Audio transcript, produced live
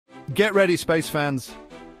Get ready, space fans.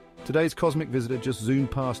 Today's cosmic visitor just zoomed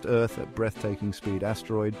past Earth at breathtaking speed.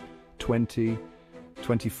 Asteroid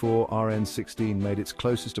 2024 RN16 made its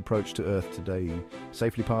closest approach to Earth today,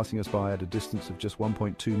 safely passing us by at a distance of just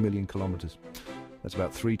 1.2 million kilometers. That's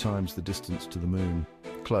about 3 times the distance to the Moon.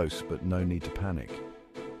 Close, but no need to panic.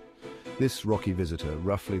 This rocky visitor,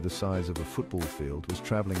 roughly the size of a football field, was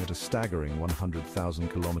traveling at a staggering 100,000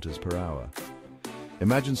 kilometers per hour.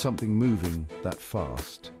 Imagine something moving that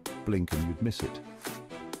fast. Blink and you'd miss it.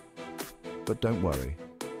 But don't worry,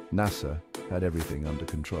 NASA had everything under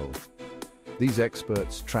control. These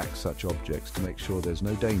experts track such objects to make sure there's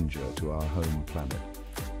no danger to our home planet.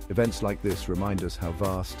 Events like this remind us how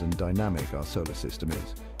vast and dynamic our solar system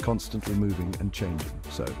is, constantly moving and changing.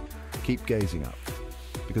 So, keep gazing up,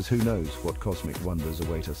 because who knows what cosmic wonders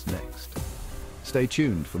await us next. Stay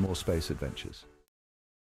tuned for more space adventures.